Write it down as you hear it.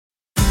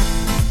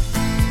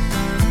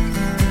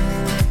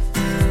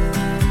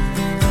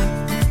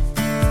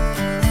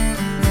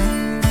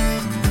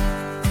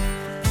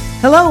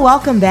Hello,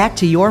 welcome back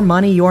to Your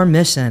Money, Your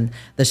Mission,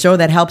 the show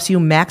that helps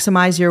you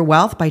maximize your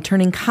wealth by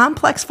turning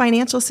complex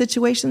financial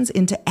situations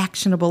into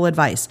actionable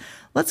advice.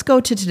 Let's go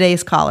to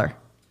today's caller.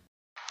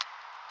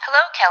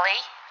 Hello,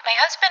 Kelly. My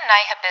husband and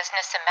I have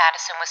business in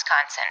Madison,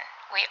 Wisconsin.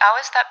 We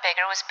always thought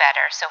bigger was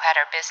better, so had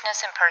our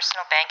business and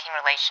personal banking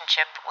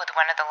relationship with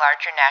one of the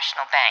larger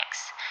national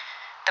banks.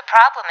 The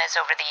problem is,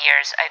 over the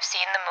years, I've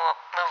seen them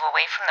move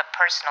away from the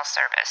personal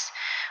service.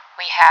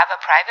 We have a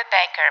private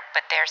banker,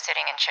 but they're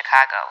sitting in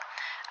Chicago.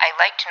 I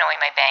liked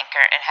knowing my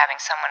banker and having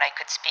someone I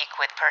could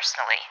speak with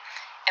personally.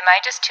 Am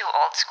I just too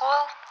old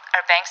school?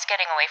 Are banks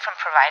getting away from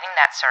providing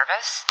that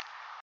service?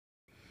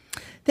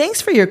 Thanks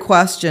for your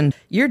question.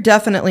 You're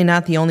definitely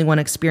not the only one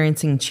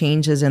experiencing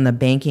changes in the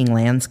banking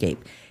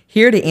landscape.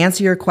 Here to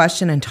answer your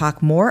question and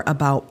talk more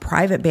about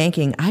private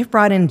banking, I've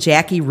brought in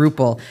Jackie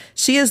Ruppel.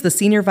 She is the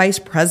Senior Vice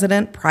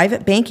President,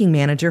 Private Banking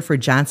Manager for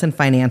Johnson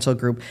Financial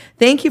Group.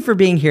 Thank you for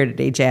being here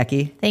today,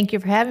 Jackie. Thank you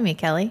for having me,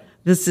 Kelly.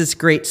 This is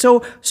great.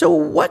 So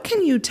what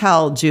can you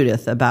tell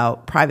Judith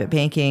about private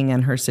banking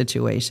and her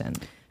situation?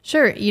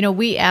 Sure.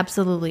 We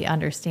absolutely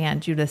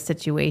understand Judith's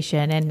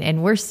situation,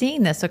 and we're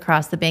seeing this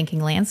across the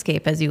banking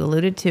landscape, as you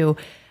alluded to.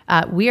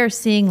 We are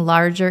seeing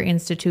larger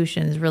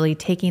institutions really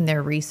taking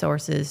their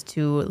resources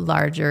to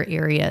larger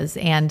areas.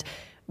 And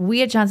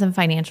we at Johnson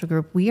Financial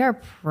Group, we are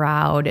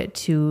proud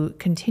to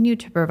continue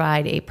to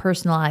provide a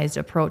personalized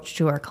approach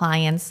to our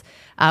clients.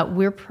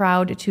 We're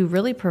proud to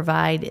really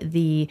provide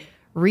the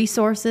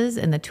resources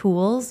and the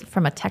tools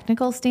from a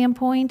technical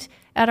standpoint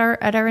at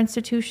our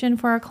institution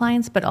for our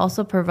clients, but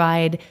also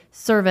provide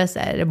service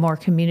at a more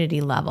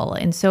community level.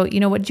 And so,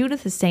 what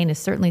Judith is saying is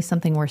certainly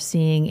something we're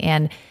seeing.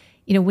 And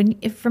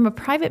if from a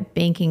private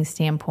banking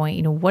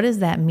standpoint, what does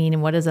that mean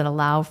and what does it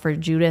allow for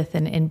Judith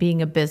and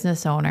being a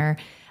business owner?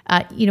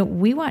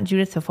 We want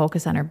Judith to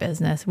focus on her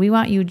business. We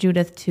want you,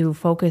 Judith, to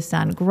focus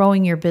on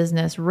growing your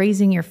business,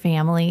 raising your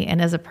family.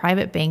 And as a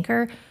private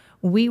banker,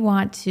 we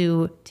want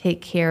to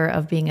take care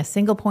of being a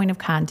single point of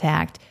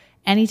contact.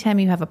 Anytime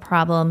you have a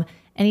problem,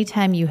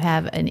 anytime you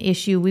have an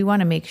issue, we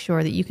want to make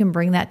sure that you can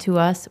bring that to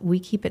us. We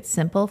keep it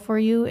simple for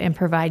you and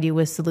provide you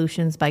with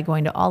solutions by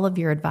going to all of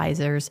your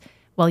advisors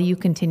while you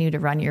continue to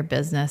run your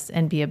business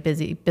and be a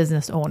busy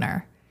business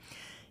owner.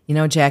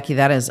 Jackie,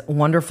 that is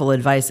wonderful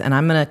advice. And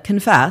I'm going to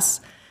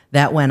confess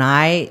that when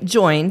I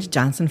joined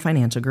Johnson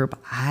Financial Group,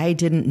 I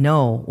didn't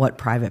know what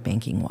private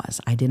banking was.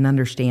 I didn't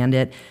understand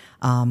it.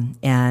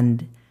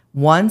 And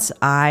once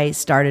I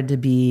started to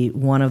be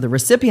one of the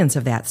recipients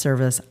of that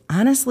service,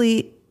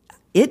 honestly,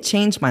 it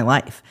changed my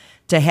life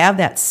to have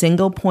that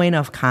single point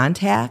of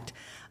contact.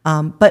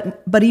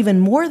 But even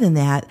more than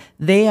that,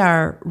 they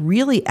are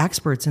really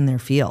experts in their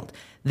field.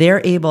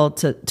 They're able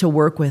to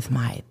work with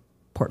my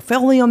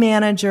portfolio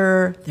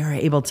manager. They're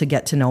able to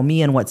get to know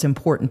me and what's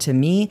important to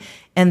me.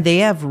 And they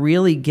have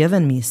really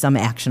given me some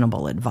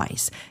actionable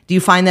advice. Do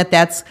you find that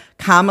that's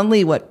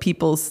commonly what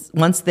people,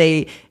 once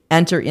they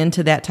enter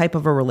into that type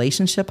of a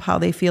relationship, how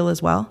they feel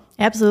as well?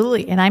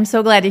 Absolutely. And I'm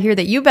so glad to hear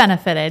that you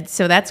benefited.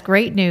 So that's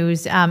great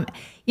news.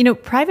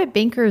 Private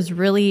bankers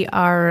really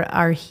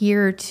are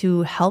here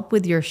to help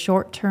with your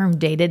short-term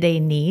day-to-day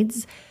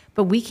needs,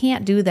 but we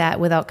can't do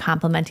that without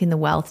complementing the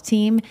wealth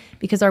team,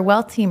 because our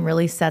wealth team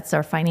really sets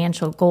our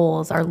financial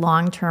goals, our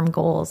long-term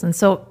goals. And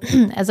so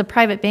as a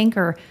private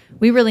banker,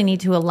 we really need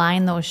to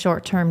align those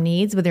short-term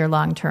needs with your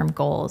long-term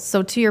goals.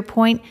 So to your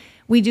point,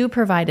 we do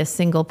provide a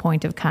single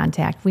point of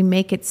contact. We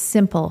make it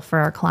simple for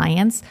our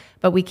clients,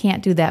 but we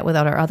can't do that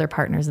without our other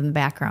partners in the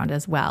background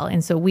as well.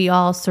 And so we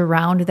all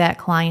surround that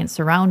client,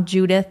 surround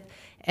Judith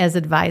as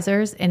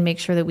advisors, and make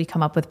sure that we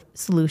come up with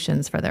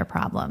solutions for their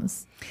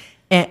problems.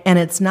 And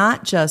it's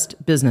not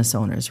just business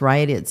owners,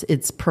 right?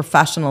 It's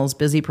professionals,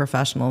 busy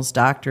professionals,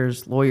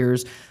 doctors,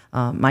 lawyers,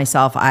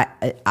 myself.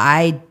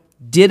 I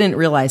didn't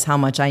realize how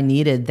much I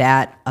needed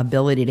that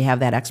ability to have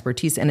that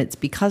expertise, and it's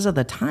because of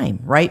the time,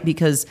 right?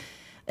 Because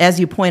as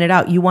you pointed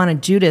out, you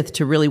wanted Judith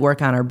to really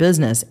work on her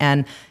business,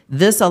 and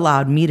this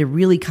allowed me to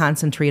really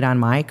concentrate on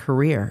my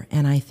career.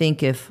 And I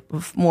think if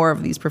more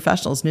of these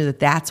professionals knew that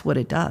that's what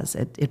it does,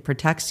 it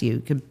protects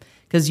you,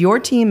 because your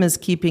team is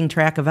keeping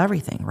track of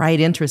everything, right?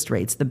 Interest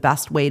rates, the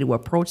best way to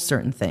approach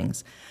certain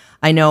things.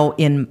 I know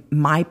in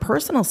my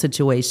personal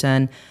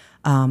situation,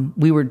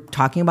 we were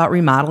talking about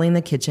remodeling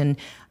the kitchen,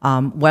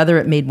 whether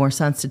it made more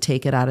sense to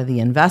take it out of the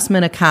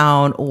investment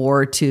account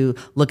or to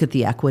look at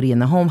the equity in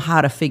the home, how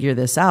to figure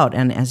this out.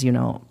 And as you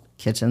know,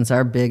 kitchens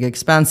are big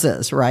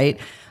expenses, right?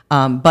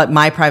 But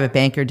my private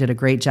banker did a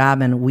great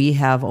job, and we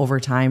have over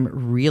time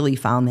really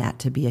found that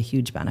to be a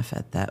huge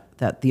benefit,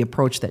 that the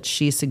approach that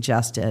she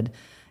suggested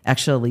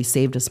actually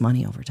saved us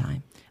money over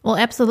time. Well,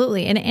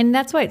 absolutely. And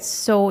that's why it's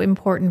so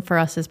important for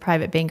us as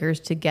private bankers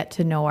to get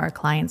to know our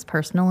clients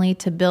personally,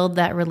 to build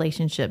that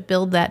relationship,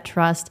 build that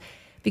trust,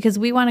 because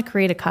we want to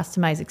create a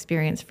customized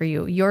experience for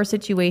you. Your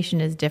situation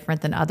is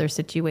different than other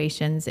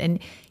situations. And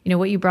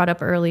what you brought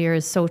up earlier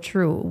is so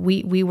true.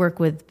 We work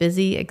with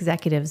busy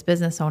executives,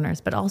 business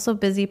owners, but also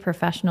busy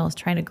professionals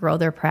trying to grow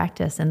their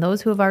practice, and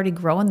those who have already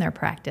grown their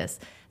practice.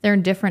 They're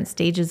in different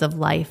stages of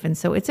life. And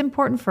so it's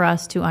important for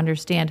us to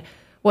understand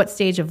what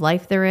stage of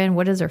life they're in,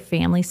 what does their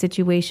family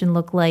situation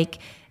look like.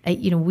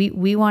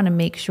 We want to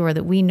make sure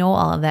that we know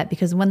all of that,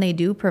 because when they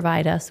do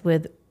provide us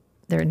with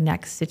their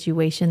next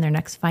situation, their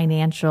next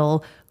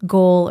financial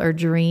goal or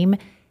dream,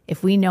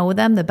 if we know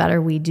them, the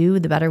better we do,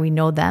 the better we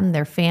know them,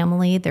 their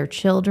family, their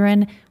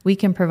children, we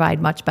can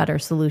provide much better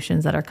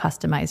solutions that are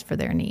customized for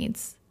their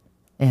needs.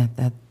 Yeah,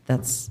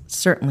 that's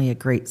certainly a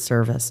great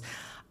service.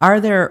 Are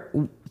there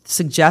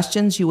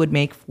suggestions you would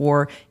make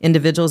for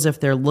individuals if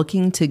they're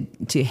looking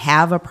to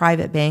have a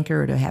private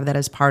banker or to have that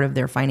as part of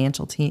their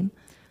financial team?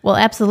 Well,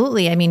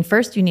 absolutely. I mean,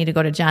 first you need to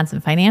go to Johnson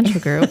Financial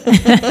Group.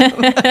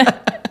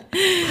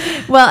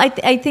 Well,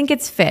 I think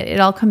it's fit. It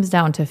all comes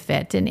down to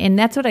fit. And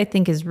that's what I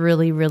think is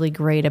really, really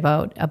great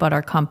about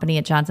our company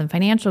at Johnson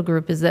Financial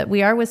Group, is that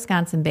we are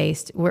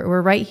Wisconsin-based.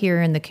 We're right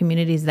here in the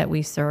communities that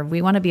we serve.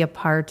 We want to be a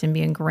part and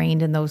be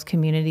ingrained in those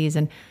communities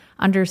and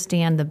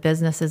understand the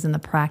businesses and the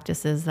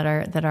practices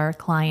that our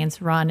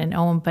clients run and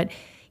own. But,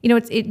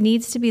 it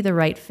needs to be the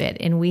right fit.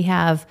 And we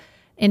have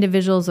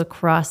individuals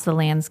across the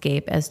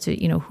landscape as to,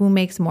 who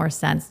makes more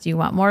sense. Do you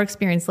want more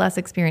experience, less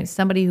experience,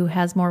 somebody who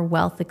has more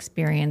wealth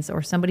experience,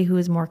 or somebody who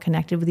is more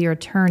connected with your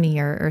attorney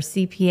or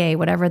CPA,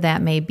 whatever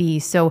that may be.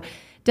 So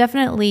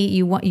definitely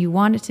you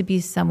want it to be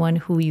someone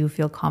who you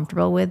feel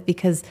comfortable with,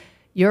 because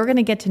you're going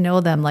to get to know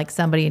them like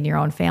somebody in your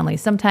own family.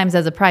 Sometimes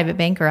as a private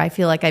banker, I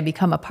feel like I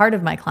become a part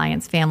of my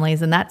clients'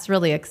 families, and that's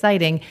really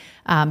exciting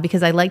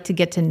because I like to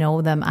get to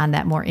know them on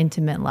that more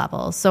intimate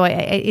level. So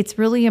it's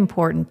really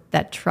important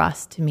that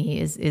trust to me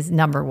is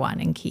number one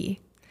and key.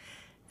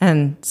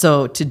 And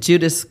so to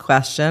Judith's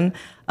question,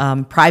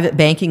 private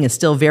banking is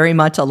still very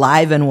much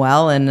alive and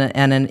well, and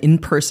an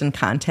in-person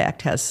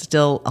contact has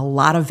still a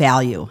lot of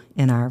value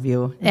in our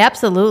view.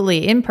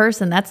 Absolutely. In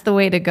person, that's the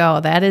way to go.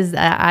 That is,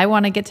 I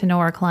want to get to know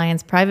our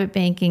clients. Private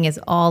banking is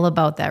all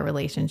about that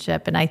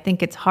relationship. And I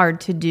think it's hard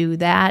to do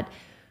that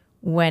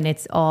when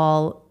it's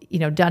all,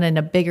 done in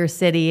a bigger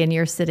city and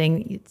you're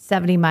sitting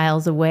 70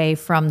 miles away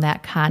from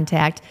that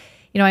contact.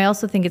 I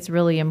also think it's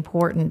really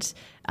important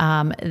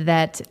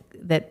that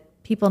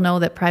people know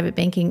that private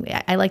banking,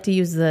 I like to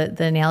use the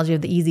analogy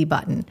of the easy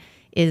button,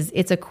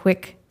 it's a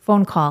quick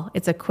phone call,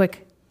 it's a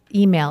quick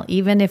email.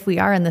 Even if we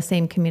are in the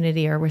same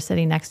community or we're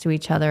sitting next to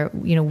each other,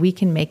 we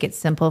can make it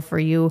simple for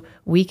you.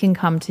 We can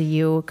come to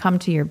you, come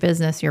to your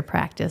business, your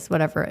practice,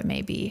 whatever it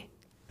may be.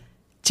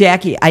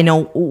 Jackie, I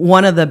know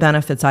one of the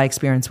benefits I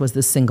experienced was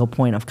the single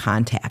point of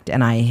contact,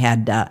 and I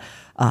had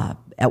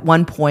at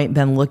one point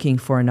been looking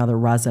for another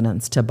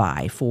residence to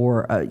buy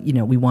for,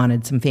 we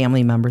wanted some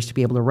family members to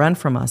be able to rent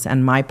from us.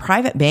 And my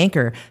private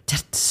banker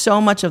did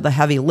so much of the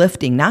heavy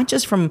lifting, not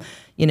just from,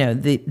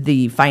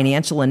 the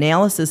financial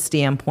analysis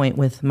standpoint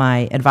with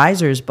my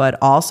advisors, but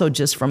also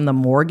just from the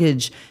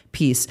mortgage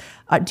piece.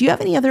 Do you have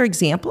any other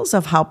examples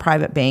of how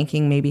private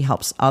banking maybe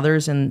helps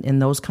others in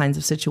those kinds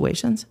of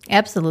situations?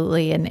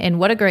 Absolutely. And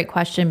what a great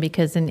question,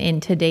 because in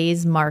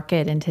today's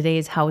market, in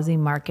today's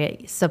housing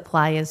market,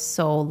 supply is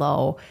so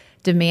low.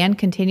 Demand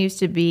continues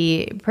to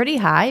be pretty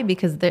high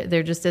because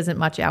there just isn't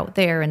much out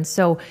there. And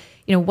so,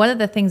 one of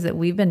the things that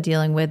we've been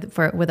dealing with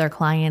our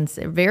clients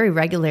very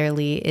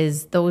regularly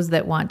is those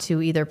that want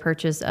to either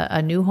purchase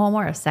a new home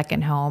or a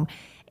second home.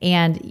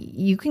 And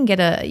you can get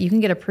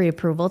a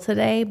pre-approval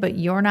today, but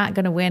you're not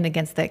going to win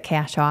against that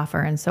cash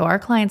offer. And so our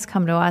clients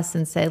come to us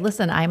and say,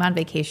 "Listen, I'm on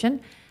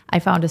vacation. I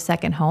found a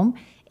second home,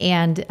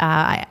 and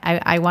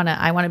I want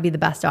to be the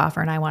best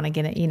offer, and I want to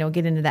get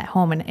into that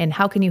home. And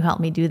how can you help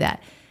me do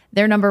that?"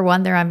 They're number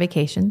one, they're on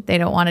vacation. They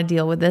don't want to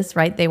deal with this,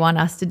 right? They want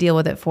us to deal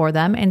with it for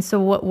them. And so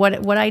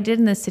what I did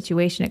in this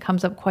situation, it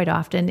comes up quite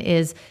often,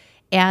 is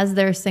as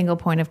their single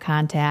point of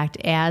contact,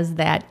 as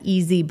that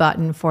easy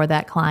button for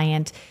that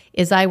client,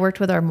 is I worked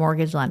with our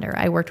mortgage lender.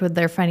 I worked with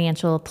their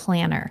financial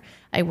planner.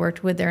 I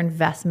worked with their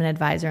investment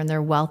advisor and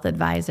their wealth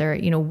advisor.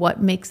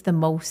 What makes the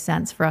most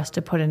sense for us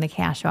to put in a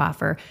cash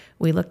offer?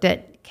 We looked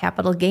at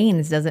capital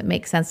gains. Does it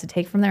make sense to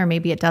take from there? Or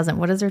maybe it doesn't.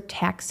 What does their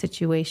tax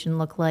situation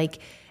look like?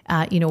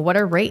 What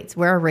are rates?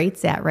 Where are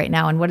rates at right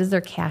now? And what does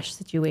their cash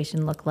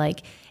situation look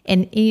like?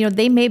 And,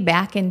 they may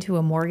back into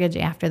a mortgage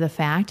after the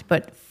fact,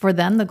 but for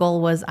them, the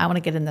goal was, I want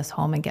to get in this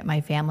home and get my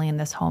family in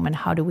this home. And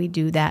how do we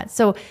do that?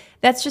 So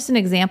that's just an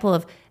example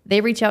of, they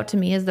reach out to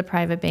me as the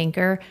private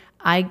banker.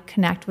 I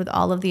connect with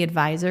all of the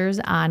advisors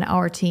on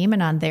our team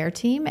and on their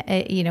team,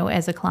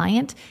 as a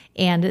client.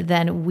 And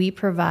then we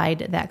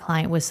provide that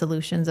client with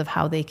solutions of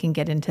how they can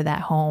get into that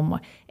home,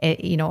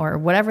 or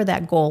whatever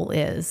that goal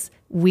is.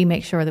 We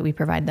make sure that we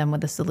provide them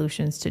with the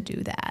solutions to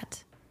do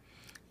that.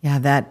 Yeah,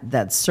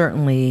 that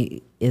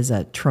certainly is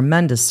a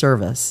tremendous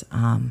service.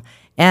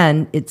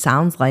 And it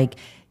sounds like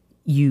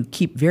you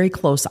keep very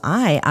close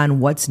eye on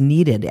what's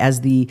needed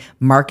as the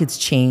markets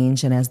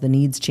change and as the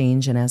needs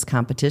change and as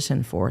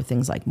competition for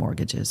things like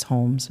mortgages,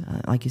 homes.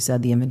 Like you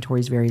said, the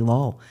inventory is very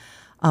low.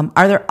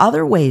 Are there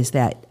other ways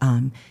that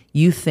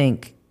you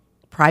think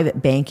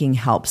private banking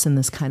helps in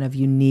this kind of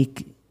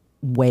unique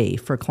way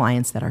for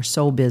clients that are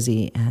so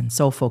busy and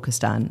so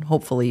focused on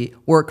hopefully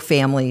work,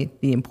 family,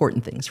 the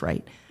important things,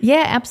 right?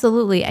 Yeah,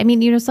 absolutely. I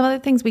mean, some other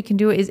things we can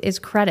do is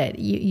credit.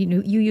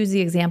 You use the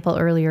example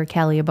earlier,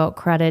 Kelly, about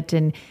credit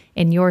and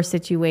in your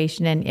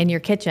situation and in your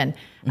kitchen.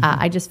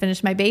 I just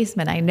finished my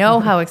basement. I know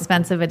how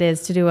expensive it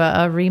is to do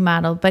a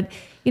remodel, but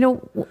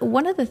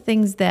one of the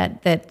things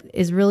that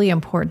is really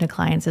important to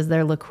clients is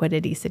their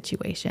liquidity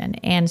situation.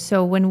 And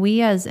so when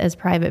we as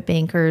private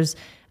bankers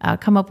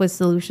come up with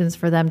solutions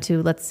for them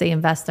to, let's say,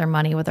 invest their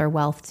money with our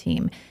wealth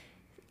team,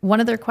 one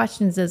of their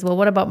questions is, well,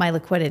 what about my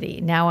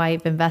liquidity? Now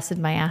I've invested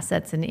my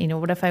assets and,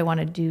 what if I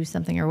want to do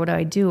something, or what do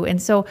I do? And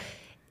so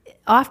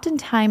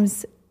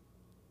oftentimes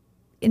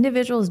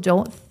individuals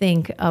don't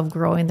think of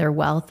growing their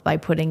wealth by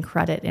putting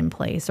credit in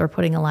place or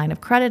putting a line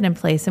of credit in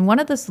place. And one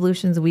of the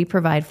solutions we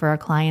provide for our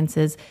clients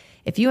is,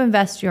 if you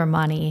invest your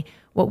money,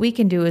 what we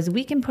can do is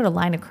we can put a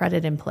line of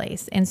credit in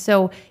place. And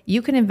so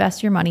you can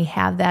invest your money,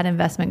 have that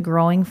investment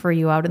growing for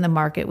you out in the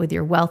market with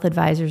your wealth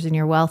advisors and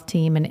your wealth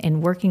team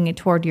and working it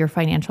toward your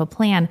financial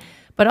plan.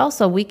 But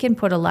also we can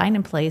put a line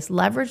in place,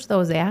 leverage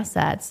those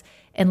assets.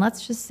 And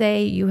let's just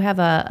say you have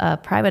a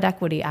private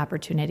equity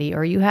opportunity,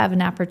 or you have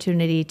an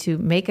opportunity to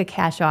make a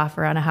cash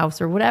offer on a house,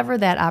 or whatever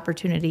that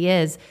opportunity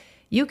is.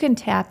 You can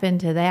tap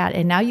into that,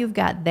 and now you've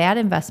got that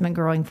investment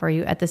growing for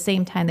you at the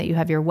same time that you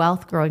have your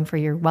wealth growing for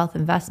your wealth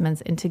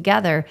investments. And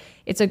together,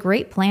 it's a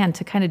great plan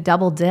to kind of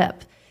double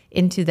dip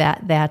into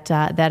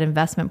that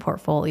investment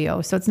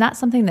portfolio. So it's not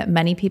something that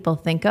many people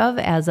think of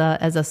as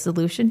a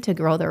solution to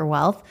grow their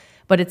wealth,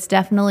 but it's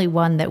definitely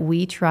one that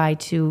we try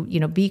to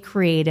be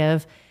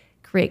creative,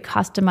 create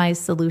customized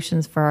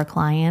solutions for our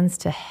clients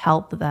to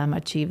help them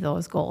achieve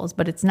those goals.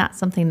 But it's not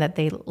something that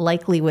they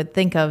likely would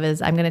think of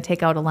as, I'm going to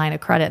take out a line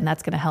of credit and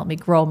that's going to help me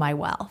grow my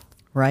wealth.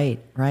 Right.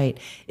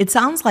 It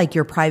sounds like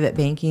your private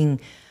banking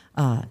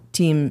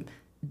team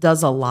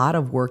does a lot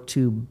of work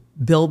to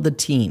build the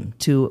team,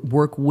 to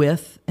work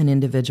with an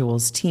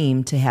individual's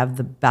team to have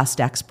the best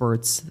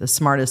experts, the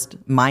smartest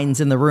minds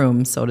in the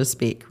room, so to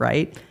speak,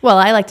 right? Well,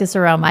 I like to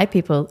surround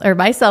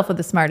myself with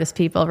the smartest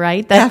people,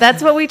 right?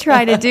 That's what we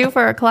try to do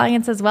for our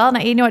clients as well.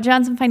 And at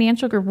Johnson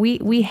Financial Group,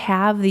 we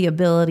have the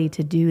ability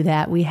to do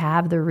that. We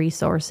have the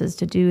resources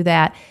to do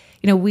that.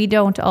 We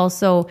don't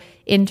also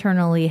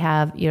internally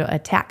have, a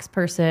tax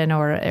person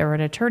or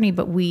an attorney,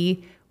 but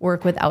we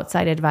work with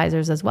outside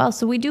advisors as well.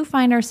 So we do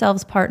find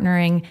ourselves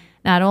partnering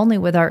not only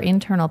with our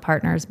internal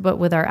partners, but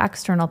with our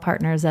external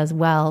partners as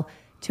well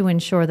to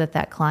ensure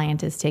that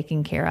client is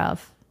taken care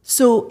of.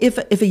 So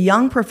if a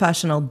young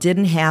professional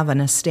didn't have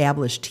an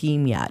established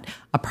team yet,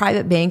 a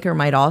private banker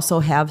might also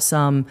have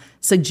some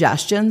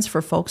suggestions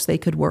for folks they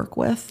could work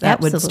with that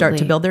Absolutely. would start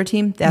to build their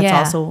team. That's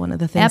also one of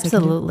the things.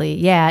 Absolutely.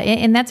 Yeah.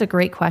 And that's a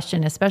great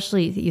question,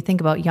 especially you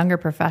think about younger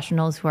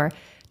professionals who are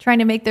trying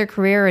to make their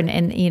career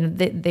and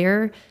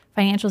their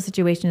financial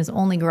situation is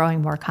only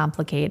growing more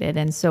complicated.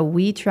 And so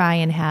we try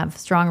and have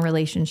strong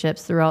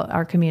relationships throughout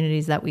our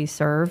communities that we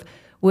serve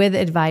with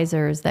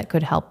advisors that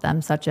could help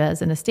them, such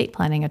as an estate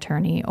planning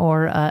attorney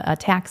or a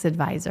tax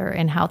advisor,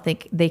 and how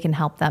they can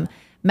help them.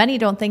 Many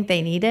don't think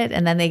they need it,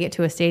 and then they get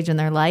to a stage in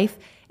their life.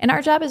 And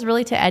our job is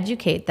really to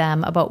educate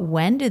them about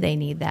when do they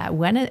need that,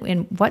 in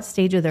what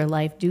stage of their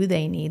life do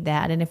they need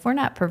that. And if we're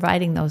not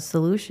providing those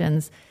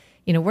solutions,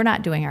 we're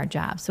not doing our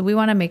job. So we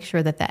want to make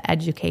sure that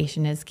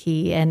education is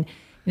key. And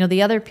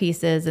the other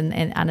piece is,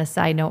 and on a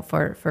side note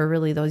for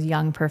really those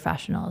young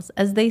professionals,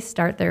 as they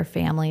start their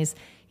families,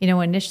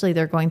 initially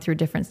they're going through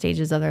different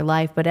stages of their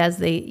life, but as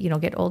they,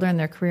 get older in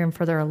their career and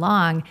further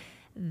along,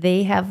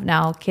 they have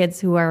now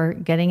kids who are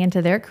getting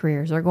into their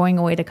careers or going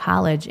away to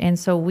college. And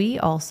so we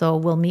also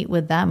will meet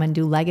with them and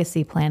do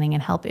legacy planning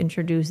and help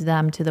introduce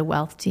them to the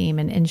wealth team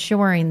and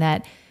ensuring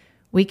that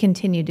we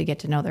continue to get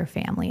to know their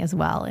family as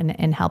well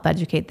and help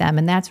educate them.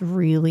 And that's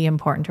really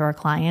important to our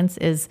clients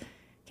is,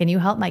 can you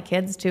help my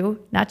kids too?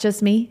 Not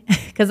just me,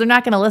 because they're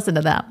not going to listen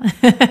to them.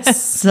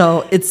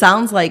 So it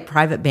sounds like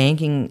private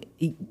banking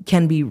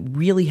can be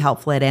really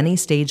helpful at any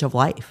stage of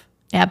life.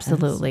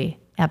 Absolutely.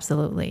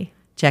 Absolutely.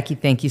 Jackie,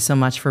 thank you so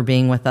much for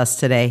being with us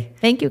today.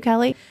 Thank you,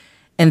 Kelly.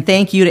 And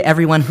thank you to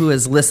everyone who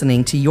is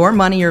listening to Your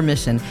Money, Your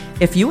Mission.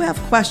 If you have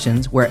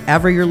questions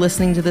wherever you're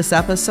listening to this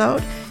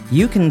episode,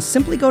 you can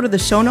simply go to the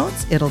show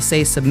notes. It'll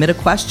say submit a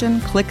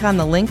question, click on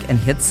the link, and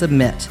hit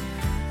submit.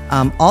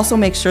 Also,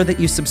 make sure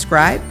that you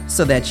subscribe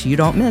so that you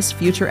don't miss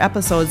future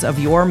episodes of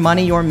Your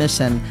Money, Your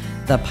Mission,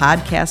 the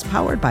podcast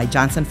powered by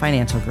Johnson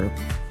Financial Group.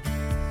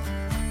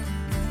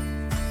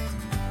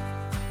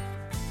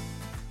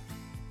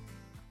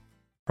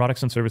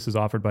 Products and services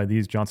offered by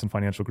these Johnson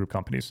Financial Group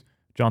companies: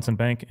 Johnson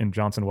Bank and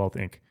Johnson Wealth,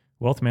 Inc.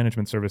 Wealth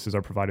management services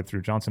are provided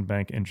through Johnson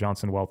Bank and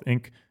Johnson Wealth,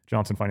 Inc.,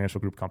 Johnson Financial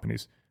Group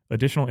companies.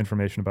 Additional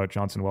information about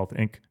Johnson Wealth,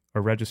 Inc.,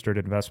 a registered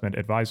investment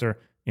advisor,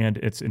 and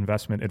its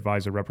investment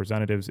advisor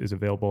representatives is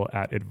available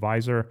at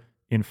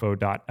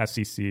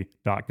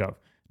advisorinfo.sec.gov.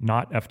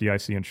 Not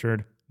FDIC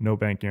insured, no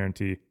bank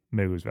guarantee,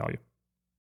 may lose value.